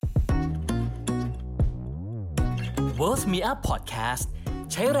Worth Me Up Podcast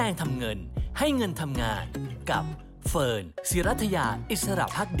ใช้แรงทำเงินให้เงินทำงานกับเฟิร์น ศิรัทยาอิสระ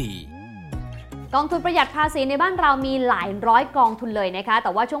ภักดีกองทุนประหยัดภาษีในบ้านเรามีหลายร้อยกองทุนเลยนะคะแ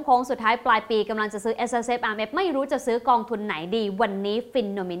ต่ว่าช่วงโค้งสุดท้ายปลายปีกำลังจะซื้อ S&P ไม่รู้จะซื้อกองทุนไหนดีวันนี้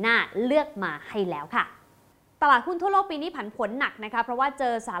Phenomena เลือกมาให้แล้วค่ะตลาดหุ้นทั่วโลกปีนี้ผันผวนหนักนะคะเพราะว่าเจ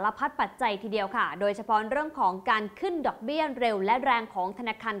อสารพัดปัจจัยทีเดียวค่ะโดยเฉพาะเรื่องของการขึ้นดอกเบี้ยเร็วและแรงของธ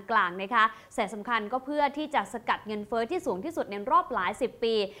นาคารกลางนะคะแต่สำคัญก็เพื่อที่จะสกัดเงินเฟ้อที่สูงที่สุดในรอบหลาย10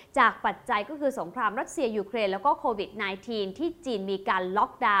ปีจากปัจจัยก็คือสงครามรัสเซียยูเครนแล้วก็โควิด -19 ที่จีนมีการล็อ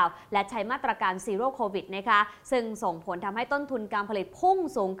กดาวน์และใช้มาตรการซีโร่โควิดนะคะซึ่งส่งผลทำให้ต้นทุนการผลิตพุ่ง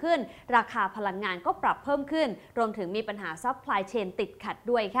สูงขึ้นราคาพลังงานก็ปรับเพิ่มขึ้นรวมถึงมีปัญหาซัพพลายเชนติดขัด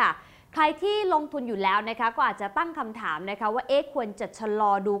ด้วยค่ะใครที่ลงทุนอยู่แล้วนะคะก็อาจจะตั้งคำถามนะคะว่าควรจะชะล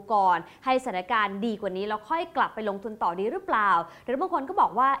อดูก่อนให้สถานการณ์ดีกว่านี้แล้วค่อยกลับไปลงทุนต่อดีหรือเปล่าหรือบางคนก็บอ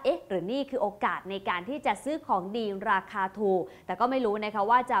กว่าหรือนี่คือโอกาสในการที่จะซื้อของดีราคาถูกแต่ก็ไม่รู้นะคะ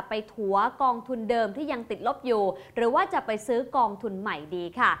ว่าจะไปถัวกองทุนเดิมที่ยังติดลบอยู่หรือว่าจะไปซื้อกองทุนใหม่ดี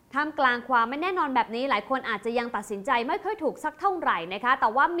ค่ะท่ามกลางความไม่แน่นอนแบบนี้หลายคนอาจจะยังตัดสินใจไม่ค่อยถูกสักเท่าไหร่นะคะแต่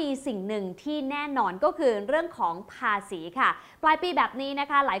ว่ามีสิ่งหนึ่งที่แน่นอนก็คือเรื่องของภาษีค่ะปลายปีแบบนี้นะ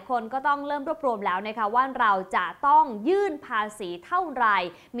คะหลายคนก็ต้องเริ่มรวบรวมแล้วนะคะว่าเราจะต้องยื่นภาษีเท่าไหร่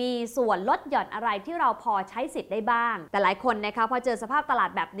มีส่วนลดหย่อนอะไรที่เราพอใช้สิทธิ์ได้บ้างแต่หลายคนนะคะพอเจอสภาพตลาด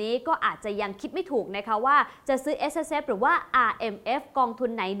แบบนี้ก็อาจจะยังคิดไม่ถูกนะคะว่าจะซื้อ S&P หรือว่า RMF กองทุน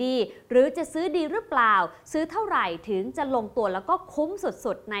ไหนดีหรือจะซื้อดีหรือเปล่าซื้อเท่าไหร่ถึงจะลงตัวแล้วก็คุ้ม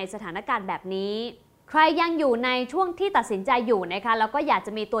สุดๆในสถานการณ์แบบนี้ใครยังอยู่ในช่วงที่ตัดสินใจอยู่นะคะแล้วก็อยากจ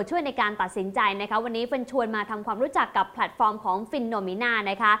ะมีตัวช่วยในการตัดสินใจนะคะวันนี้เฟิร์นชวนมาทำความรู้จักกับแพลตฟอร์มของ Phenomena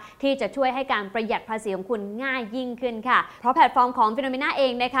นะคะที่จะช่วยให้การประหยัดภาษีของคุณง่ายยิ่งขึ้นค่ะเพราะแพลตฟอร์มของ Phenomena เอ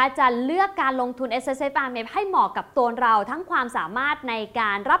งนะคะจะเลือกการลงทุน S&P ให้เหมาะกับตัวเราทั้งความสามารถในก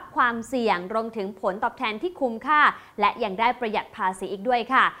ารรับความเสี่ยงรวมถึงผลตอบแทนที่คุ้มค่าและยังได้ประหยัดภาษีอีกด้วย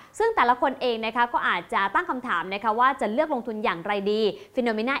ค่ะซึ่งแต่ละคนเองนะคะก็อาจจะตั้งคำถามนะคะว่าจะเลือกลงทุนอย่างไรดี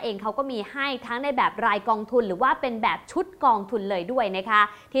Phenomena เองเขาก็มีให้ทั้งในแบบรายกองทุนหรือว่าเป็นแบบชุดกองทุนเลยด้วยนะคะ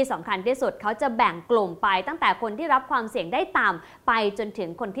ที่สำคัญที่สุดเขาจะแบ่งกลุ่มไปตั้งแต่คนที่รับความเสี่ยงได้ต่ำไปจนถึง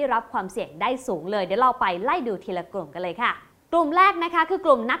คนที่รับความเสี่ยงได้สูงเลยเดี๋ยวเราไปไล่ดูทีละกลุ่มกันเลยค่ะกลุ่มแรกนะคะคือก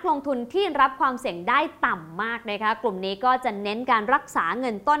ลุ่มนักลงทุนที่รับความเสี่ยงได้ต่ำมากนะคะกลุ่มนี้ก็จะเน้นการรักษาเงิ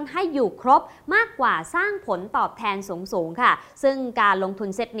นต้นให้อยู่ครบมากกว่าสร้างผลตอบแทนสูงๆค่ะซึ่งการลงทุน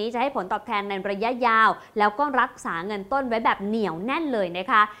เซตนี้จะให้ผลตอบแทนในระยะยาวแล้วก็รักษาเงินต้นไว้แบบเหนียวแน่นเลยนะ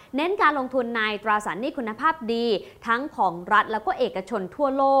คะเน้นการลงทุนในตราสารหนี้คุณภาพดีทั้งของรัฐแล้วก็เอกชนทั่ว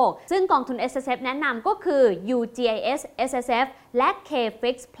โลกซึ่งกองทุน S&P แนะนำก็คือ UGIS S&P และ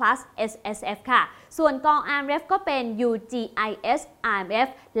K-Fix Plus S&P ค่ะส่วนกอง RMF ก็เป็น UGIS RMF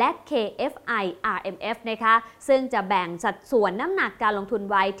และ KFI RMF นะคะซึ่งจะแบ่งสัดส่วนน้ำหนักการลงทุน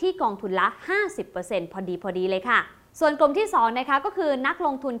ไว้ที่กองทุนละ 50% พอดีเลยค่ะส่วนกลุ่มที่2นะคะก็คือนักล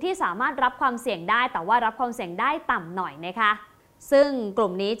งทุนที่สามารถรับความเสี่ยงได้แต่ว่ารับความเสี่ยงได้ต่ำหน่อยนะคะซึ่งกลุ่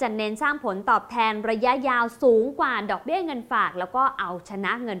มนี้จะเน้นสร้างผลตอบแทนระยะยาวสูงกว่าดอกเบี้ยเงินฝากแล้วก็เอาชน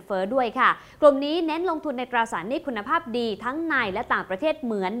ะเงินเฟ้อด้วยค่ะกลุ่มนี้เน้นลงทุนในตราสารหนี้คุณภาพดีทั้งในและต่างประเทศเ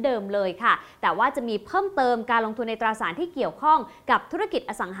หมือนเดิมเลยค่ะแต่ว่าจะมีเพิ่มเติมการลงทุนในตราสารที่เกี่ยวข้องกับธุรกิจ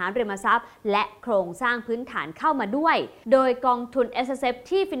อสังหาริมทรัพย์และโครงสร้างพื้นฐานเข้ามาด้วยโดยกองทุน S&P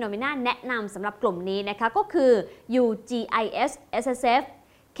ที่ Phenomena แนะนำสำหรับกลุ่มนี้นะคะก็คือ UGIS S&P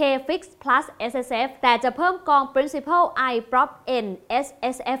K-Fix Plus S&P แต่จะเพิ่มกอง Principal I Prop N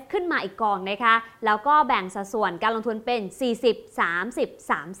S&P ขึ้นมาอีกกองนะคะแล้วก็แบ่งสัดส่วนการลงทุนเป็น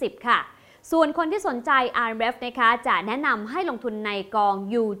 40-30-30 ค่ะส่วนคนที่สนใจ RMF นะคะจะแนะนำให้ลงทุนในกอง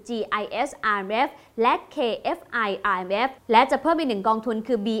UGIS RMF และ KFI RMF และจะเพิ่มอีก1กองทุน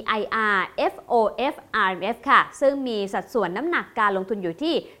คือ BIR FOF RMF ค่ะซึ่งมีสัดส่วนน้ำหนักการลงทุนอยู่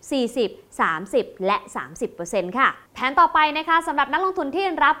ที่ 40, 30 และ 30% ค่ะแผนต่อไปนะคะสำหรับนักลงทุนที่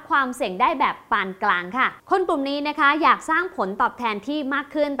รับความเสี่ยงได้แบบปานกลางค่ะคนกลุ่มนี้นะคะอยากสร้างผลตอบแทนที่มาก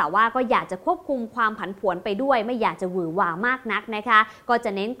ขึ้นแต่ว่าก็อยากจะควบคุมความผันผวนไปด้วยไม่อยากจะหวือหวามากนักนะคะก็จะ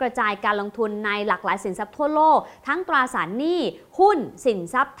เน้นกระจายการลงทุนในหลากหลายสินทรัพย์ทั่วโลกทั้งตราสารหนี้หุ้นสิน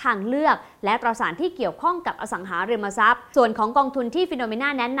ทรัพย์ทางเลือกและตราสารที่เกี่ยวข้องกับอสังหาริมทรัพย์ส่วนของกองทุนที่ Phenomena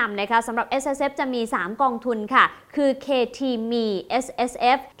แนะนำนะคะสำหรับ S&P จะมี3กองทุนค่ะคือ KTMI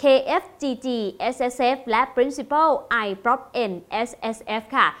S&P KFGG S&P และ Principal I Prop N S&P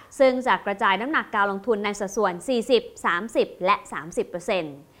ค่ะซึ่งจะกระจายน้ำหนักการลงทุนในสัดส่วน 40, 30 และ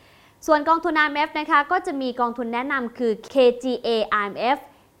 30%ส่วนกองทุน RMF นะคะก็จะมีกองทุนแนะนำคือ KGA RMF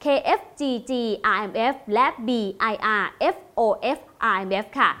KFGG RMF และ BIR FOF RMF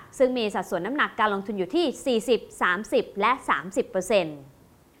ค่ะซึ่งมีสัดส่วนน้ำหนักการลงทุนอยู่ที่ 40, 30 และ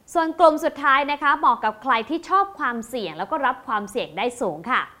 30%ส่วนกลุ่มสุดท้ายนะคะเหมาะกับใครที่ชอบความเสี่ยงแล้วก็รับความเสี่ยงได้สูง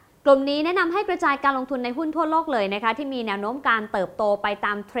ค่ะ กลุ่มนี้แนะนำให้กระจายการลงทุนในหุ้นทั่วโลกเลยนะคะที่มีแนวโน้มการเติบโตไปต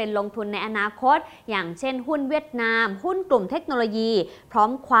ามเทรนด์ลงทุนในอนาคตอย่างเช่นหุ้นเวียดนามหุ้นกลุ่มเทคโนโลยีพร้อ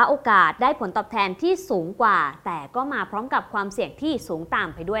มคว้าโอกาสได้ผลตอบแทนที่สูงกว่าแต่ก็มาพร้อมกับความเสี่ยงที่สูงตาม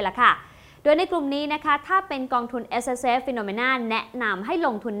ไปด้วยละค่ะโดยในกลุ่มนี้นะคะถ้าเป็นกองทุน SSF Phenomena แนะนำให้ล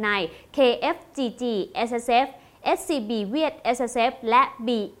งทุนใน KFGG SSF SCB เวียด SSF และ B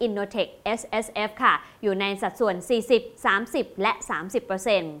Innotech SSF ค่ะอยู่ในสัดส่วน 40, 30 และ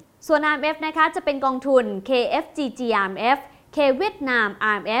 30% ส่วน RMF นะคะจะเป็นกองทุน KFGG RMF K เวียดนาม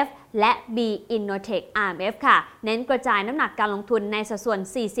RMF และ B Innotech RMF ค่ะเน้นกระจายน้ำหนักการลงทุนในสัดส่วน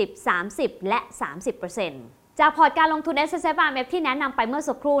 40, 30 และ 30%จากพอร์ตการลงทุน SSF RMF ที่แนะนำไปเมื่อ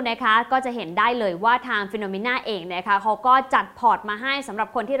สักครู่นะคะก็จะเห็นได้เลยว่าทาง Phenomena เองนะคะเขาก็จัดพอร์ตมาให้สำหรับ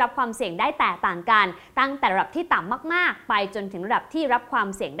คนที่รับความเสี่ยงได้แตกต่างกันตั้งแต่ระดับที่ต่ำมากๆไปจนถึงระดับที่รับความ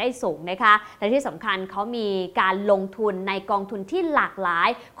เสี่ยงได้สูงนะคะและที่สำคัญเขามีการลงทุนในกองทุนที่หลากหลาย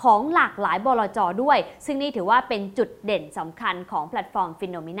ของหลากหลายบลจ.ด้วยซึ่งนี่ถือว่าเป็นจุดเด่นสำคัญของแพลตฟอร์ม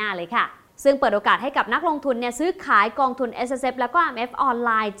Phenomena เลยค่ะซึ่งเปิดโอกาสให้กับนักลงทุนซื้อขายกองทุน SSF แล้วก็ RMF ออนไ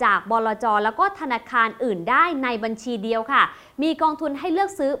ลน์จากบลจ.แล้วก็ธนาคารอื่นได้ในบัญชีเดียวค่ะมีกองทุนให้เลือก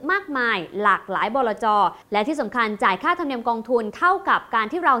ซื้อมากมายหลากหลายบลจ.และที่สำคัญจ่ายค่าธรรมเนียมกองทุนเท่ากับการ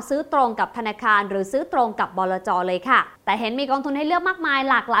ที่เราซื้อตรงกับธนาคารหรือซื้อตรงกับบลจ.เลยค่ะแต่เห็นมีกองทุนให้เลือกมากมาย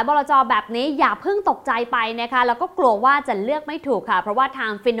หลากหลายบลจ.แบบนี้อย่าเพิ่งตกใจไปนะคะแล้วก็กลัวว่าจะเลือกไม่ถูกค่ะเพราะว่าทา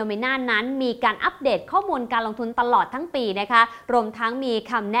ง Phenomena นั้นมีการอัปเดตข้อมูลการลงทุนตลอดทั้งปีนะคะรวมทั้งมี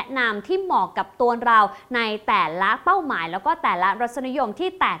คำแนะนำที่เหมาะกับตัวเราในแต่ละเป้าหมายแล้วก็แต่ละรสนิยมที่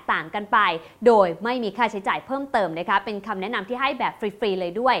แตกต่างกันไปโดยไม่มีค่าใช้จ่ายเพิ่มเติมนะคะเป็นคำแนะนำที่ให้แบบฟรีๆเล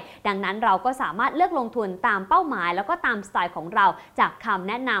ยด้วยดังนั้นเราก็สามารถเลือกลงทุนตามเป้าหมายแล้วก็ตามสไตล์ของเราจากคำ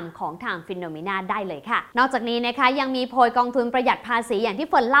แนะนำของทาง Phenomena ได้เลยค่ะนอกจากนี้นะคะยังมีโพยกองทุนประหยัดภาษีอย่างที่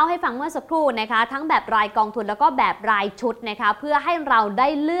เฟิร์นเล่าให้ฟังเมื่อสักครู่นะคะทั้งแบบรายกองทุนแล้วก็แบบรายชุดนะคะเพื่อให้เราได้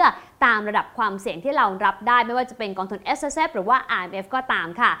เลือกตามระดับความเสี่ยงที่เรารับได้ไม่ว่าจะเป็นกองทุน SSF หรือว่า RMF ก็ตาม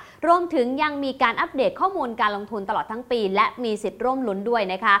ค่ะรวมถึงยังมีการอัปเดตข้อมูลการลงทุนตลอดทั้งปีและมีสิทธิ์ร่วมลุ้นด้วย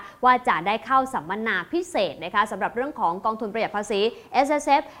นะคะว่าจะได้เข้าสัมมนาพิเศษนะคะสำหรับเรื่องของกองทุนประหยัดภาษี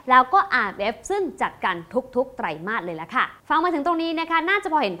SSF แล้วก็ RMF ซึ่งจัดกันทุกๆไตรมาสเลยละค่ะฟังมาถึงตรงนี้นะคะน่าจะ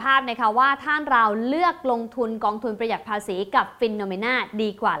พอเห็นภาพนะคะว่าถ้าเราเลือกลงทุนกองทุนประหยัดภาษีกับ Phenomena ดี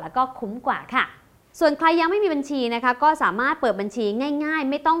กว่าแล้วก็คุ้มกว่าค่ะส่วนใครยังไม่มีบัญชีนะคะก็สามารถเปิดบัญชีง่ายๆ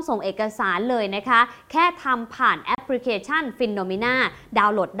ไม่ต้องส่งเอกสารเลยนะคะแค่ทำผ่านแอปพลิเคชัน Phenomena ดาว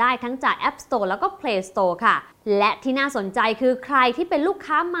น์โหลดได้ทั้งจาก App Store แล้วก็ Play Store ค่ะและที่น่าสนใจคือใครที่เป็นลูก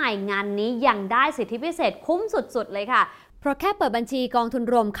ค้าใหม่งานนี้ยังได้สิทธิพิเศษคุ้มสุดๆเลยค่ะเพราะแค่เปิดบัญชีกองทุน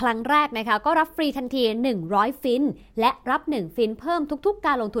รวมครั้งแรกนะคะก็รับฟรีทันที100ฟินและรับ1ฟินเพิ่มทุกๆก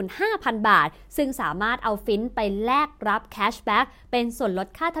ารลงทุน 5,000 บาทซึ่งสามารถเอาฟินไปแลกรับแคชแบ็กเป็นส่วนลด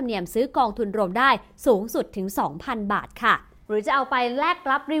ค่าธรรมเนียมซื้อกองทุนรวมได้สูงสุดถึง 2,000 บาทค่ะหรือจะเอาไปแลก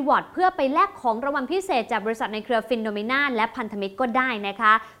รับรีวอร์ดเพื่อไปแลกของรางวัลพิเศษจากบริษัทในเครือ Phenomena และพันธมิตรก็ได้นะค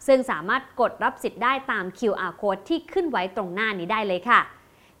ะซึ่งสามารถกดรับสิทธิ์ได้ตาม QR Code ที่ขึ้นไว้ตรงหน้านี้ได้เลยค่ะ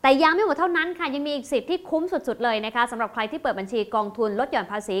แต่ยังไม่หมดเท่านั้นค่ะยังมีอีกสิทธิ์ที่คุ้มสุดๆเลยนะคะสำหรับใครที่เปิดบัญชีกองทุนลดหย่อน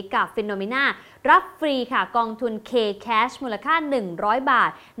ภาษีกับ Phenomena รับฟรีค่ะกองทุน K Cash มูลค่า100 บา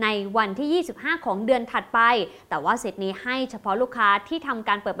ทในวันที่25ของเดือนถัดไปแต่ว่าสิทธิ์นี้ให้เฉพาะลูกค้าที่ทำก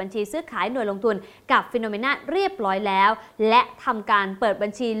ารเปิดบัญชีซื้อขายหน่วยลงทุนกับ Phenomena เรียบร้อยแล้วและทำการเปิดบั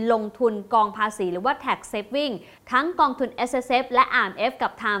ญชีลงทุนกองภาษีหรือว่า Tax Saving ทั้งกองทุน SSF และ RMF กั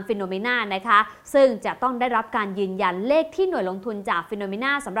บทาง Phenomena นะคะซึ่งจะต้องได้รับการยืนยันเลขที่หน่วยลงทุนจาก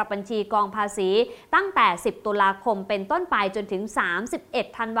Phenomena สำหรับบัญชีกองภาษีตั้งแต่10ตุลาคมเป็นต้นไปจนถึง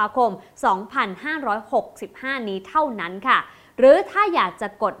31ธันวาคม2565นี้เท่านั้นค่ะหรือถ้าอยากจะ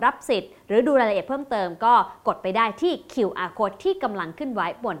กดรับสิทธิ์หรือดูรายละเอียดเพิ่มเติมก็กดไปได้ที่ QR Code ที่กำลังขึ้นไว้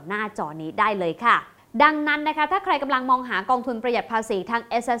บนหน้าจอนี้ได้เลยค่ะดังนั้นนะคะถ้าใครกำลังมองหากองทุนประหยัดภาษีทั้ง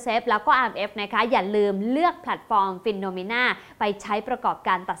SSF แล้วก็ RMF นะคะอย่าลืมเลือกแพลตฟอร์ม Phenomena ไปใช้ประกอบก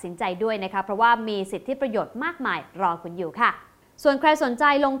ารตัดสินใจด้วยนะคะเพราะว่ามีสิทธิประโยชน์มากมายรอคุณอยู่ค่ะส่วนใครสนใจ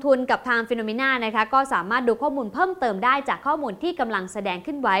ลงทุนกับทาง Phenomena นะคะก็สามารถดูข้อมูลเพิ่มเติมได้จากข้อมูลที่กำลังแสดง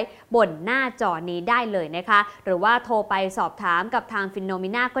ขึ้นไว้บนหน้าจอนี้ได้เลยนะคะหรือว่าโทรไปสอบถามกับทาง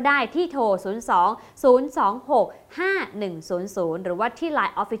Phenomena ก็ได้ที่โทร 02-026-5100 หรือว่าที่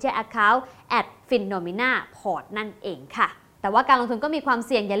Line Official Account @Phenomena-port นั่นเองค่ะแต่ว่าการลงทุนก็มีความเ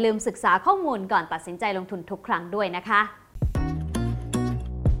สี่ยงอย่าลืมศึกษาข้อมูลก่อนตัดสินใจลงทุนทุกครั้งด้วยนะคะ